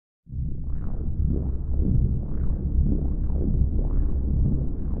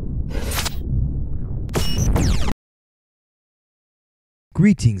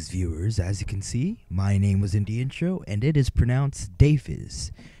Greetings, viewers. As you can see, my name was in the intro, and it is pronounced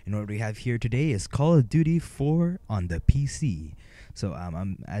Deiphiz. And what we have here today is Call of Duty 4 on the PC. So,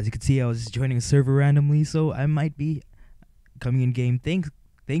 as you can see, I was joining a server randomly, so I might be coming in game.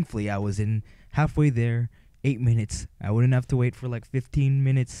 Thankfully, I was in halfway there, 8 minutes. I wouldn't have to wait for like 15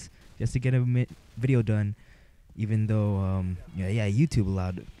 minutes just to get a video done. Even though, YouTube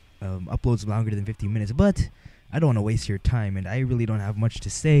allowed uploads longer than 15 minutes, but I don't want to waste your time, and I really don't have much to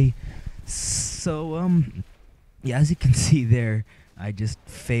say. So, as you can see there, I just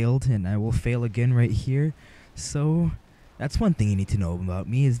failed, and I will fail again right here. So, that's one thing you need to know about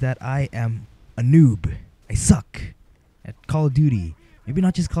me, is that I am a noob. I suck at Call of Duty. Maybe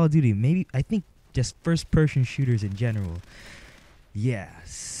not just Call of Duty, I think just first-person shooters in general. Yeah,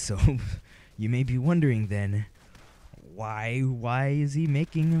 so you may be wondering then, why is he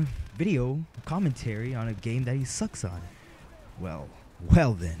making a video commentary on a game that he sucks on? Well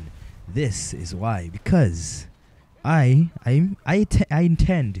then, this is why. Because I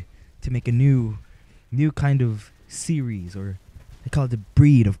intend to make a new kind of series, or I call it the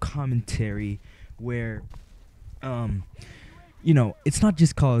breed of commentary, where it's not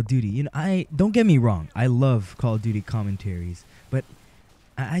just Call of Duty. I don't get me wrong, I love Call of Duty commentaries, but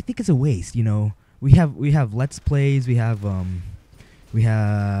I think it's a waste. We have Let's Plays, we have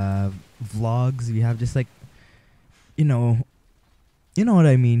vlogs, we have just like, you know what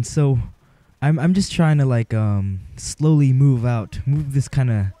I mean. So I'm just trying to like slowly move this kind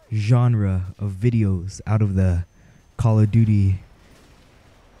of genre of videos out of the Call of Duty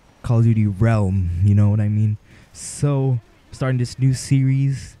realm, you know what I mean? So starting this new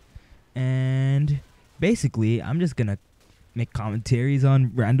series, and basically I'm just gonna make commentaries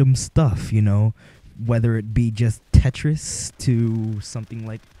on random stuff, whether it be just Tetris to something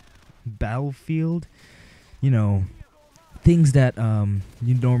like Battlefield, things that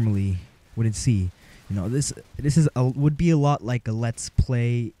you normally wouldn't see. This would be a lot like a Let's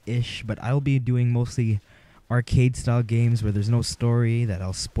Play-ish, but I'll be doing mostly arcade-style games where there's no story that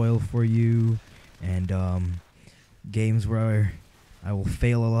I'll spoil for you, and games where I will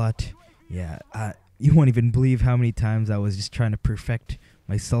fail a lot. Yeah, you won't even believe how many times I was just trying to perfect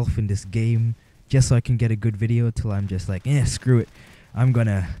myself in this game just so I can get a good video, till I'm just like, screw it. I'm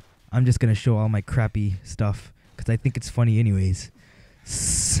just gonna show all my crappy stuff because I think it's funny anyways.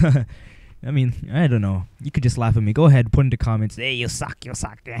 So, I mean, I don't know. You could just laugh at me. Go ahead, put in the comments, hey, you suck. You're a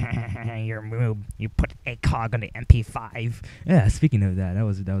moob. You put a cog on the MP5. Yeah, speaking of that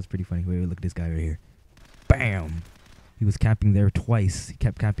was pretty funny. Wait, look at this guy right here. Bam! He was camping there twice. He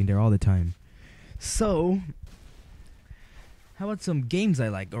kept camping there all the time. So, how about some games I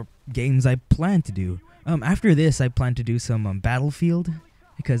like, or games I plan to do? After this, I plan to do some Battlefield,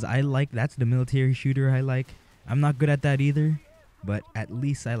 because that's the military shooter I like. I'm not good at that either, but at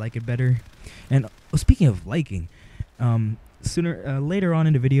least I like it better. And speaking of liking, later on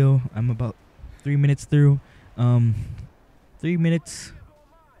in the video, I'm about 3 minutes through, 3 minutes,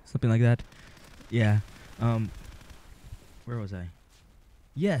 something like that. Yeah. Where was I?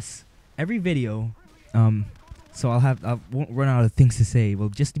 Yes. Every video, so I won't run out of things to say. Well,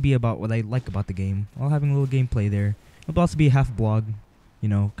 just to be about what I like about the game, while having a little gameplay there. It'll also be a half blog,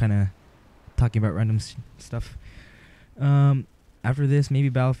 kind of talking about random stuff. After this, maybe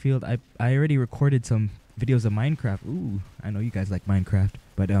Battlefield. I already recorded some videos of Minecraft. Ooh, I know you guys like Minecraft,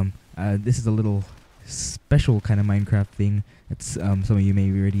 but this is a little special kind of Minecraft thing that some of you may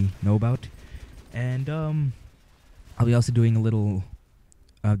already know about. And I'll be also doing a little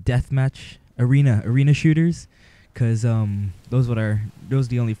deathmatch arena shooters, because those are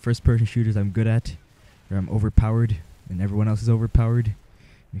the only first-person shooters I'm good at, where I'm overpowered and everyone else is overpowered.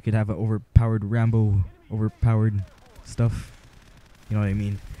 You could have an overpowered Rambo, overpowered stuff. You know what I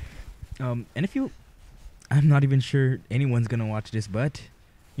mean? And I'm not even sure anyone's gonna watch this, but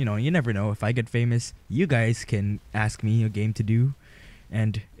you never know. If I get famous, you guys can ask me a game to do.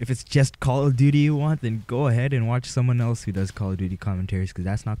 And if it's just Call of Duty you want, then go ahead and watch someone else who does Call of Duty commentaries, because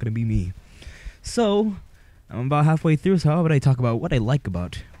that's not going to be me. So, I'm about halfway through, so how about I talk about what I like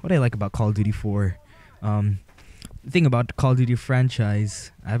about Call of Duty 4. The thing about the Call of Duty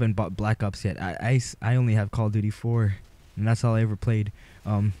franchise, I haven't bought Black Ops yet. I only have Call of Duty 4, and that's all I ever played.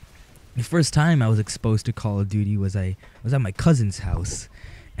 The first time I was exposed to Call of Duty was at my cousin's house,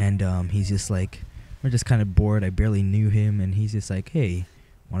 and he's just like, we're just kind of bored. I barely knew him, and he's just like, hey,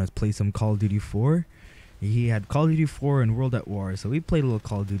 want to play some Call of Duty 4? He had Call of Duty 4 and World at War, so we played a little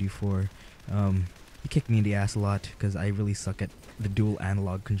Call of Duty 4. He kicked me in the ass a lot, because I really suck at the dual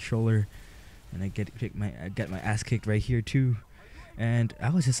analog controller, and I get my ass kicked right here too. And I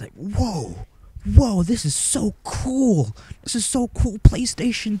was just like, whoa, whoa, this is so cool. This is so cool.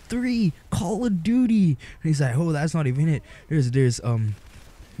 PlayStation 3, Call of Duty. And he's like, oh, that's not even it. There's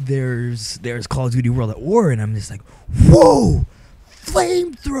Call of Duty World at War, and I'm just like, whoa,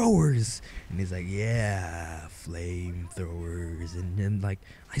 flamethrowers. And he's like, yeah, flamethrowers. And then like,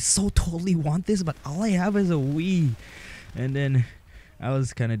 I so totally want this, but all I have is a Wii. And then I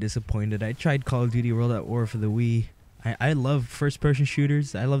was kind of disappointed. I tried Call of Duty World at War for the Wii. I love first-person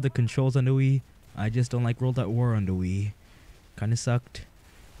shooters. I love the controls on the Wii. I just don't like World at War on the Wii. Kind of sucked.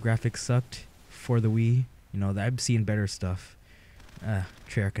 Graphics sucked for the Wii. You know, I've seen better stuff.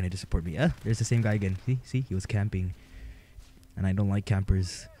 Treyarch kind of disappointed me. There's the same guy again. See, he was camping. And I don't like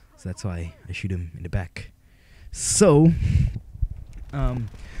campers, so that's why I shoot him in the back. So, I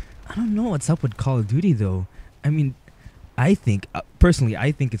don't know what's up with Call of Duty, though. I mean, I think, personally,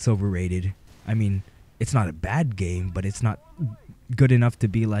 I think it's overrated. I mean, it's not a bad game, but it's not good enough to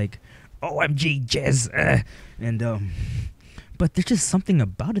be like, OMG, Jez. But there's just something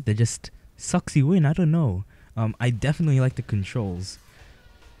about it that just sucks you in. I don't know. I definitely like the controls.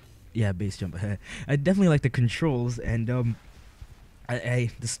 Yeah, base jump. I definitely like the controls, and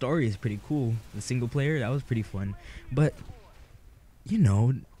the story is pretty cool. The single player, that was pretty fun. But, you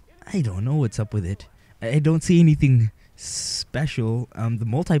know, I don't know what's up with it. I don't see anything special. The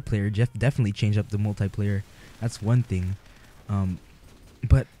multiplayer, Jeff definitely changed up the multiplayer. That's one thing.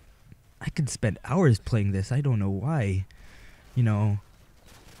 But I could spend hours playing this. I don't know why. You know,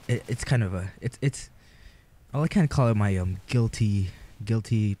 it's kind of a it's. Well, I can't call it my guilty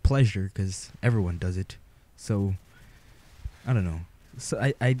pleasure because everyone does it. So I don't know. So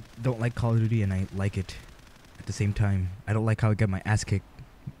I don't like Call of Duty and I like it at the same time. I don't like how I get my ass kicked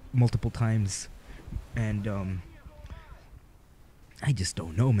multiple times, and I just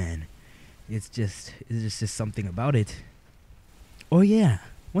don't know, man. It's just something about it. Oh yeah,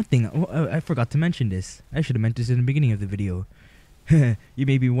 one thing I forgot to mention this. I should have mentioned this in the beginning of the video. You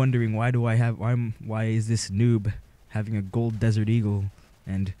may be wondering why is this noob having a gold Desert Eagle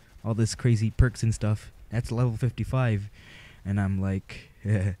and all this crazy perks and stuff? That's level 55, and I'm like,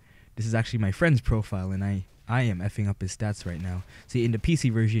 this is actually my friend's profile, and I am effing up his stats right now. See, in the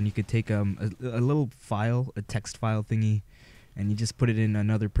PC version, you could take a little file, a text file thingy, and you just put it in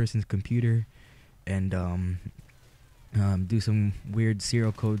another person's computer, and do some weird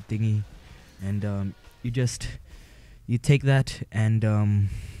serial code thingy, and you take that and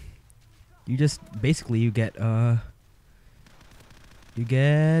you just basically you get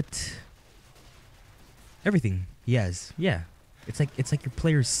everything he has. Yeah, it's like your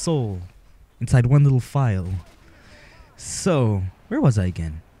player's soul inside one little file. So where was I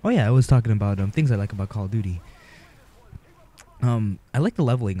again? Oh yeah, I was talking about things I like about Call of Duty. I like the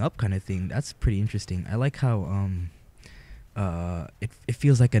leveling up kind of thing. That's pretty interesting. I like how it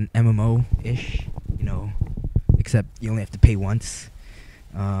feels like an MMO-ish, you know, except you only have to pay once.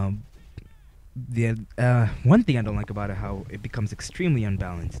 One thing I don't like about it, how it becomes extremely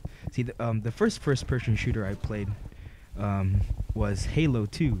unbalanced. See, the first-person shooter I played was Halo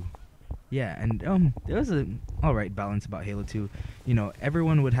 2. Yeah, and there was an alright balance about Halo 2. You know,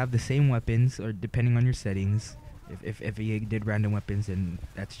 everyone would have the same weapons, or depending on your settings. If you did random weapons, then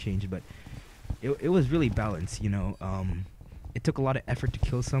that's changed. But it was really balanced, you know. It took a lot of effort to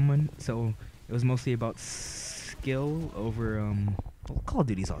kill someone, so it was mostly about skill over well, Call of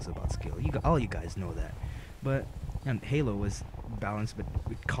Duty's also about skill. All you guys know that. But Halo was balanced, but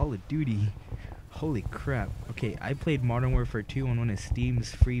with Call of Duty, holy crap. Okay, I played Modern Warfare 2 on one of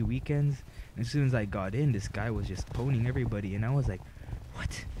Steam's free weekends, and as soon as I got in, this guy was just poning everybody, and I was like,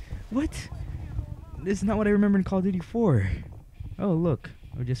 what? This is not what I remember in Call of Duty 4. Oh look,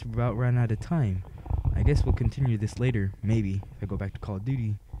 I just about ran out of time. I guess we'll continue this later, maybe, if I go back to Call of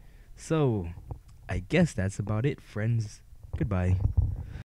Duty. So, I guess that's about it, friends. Goodbye.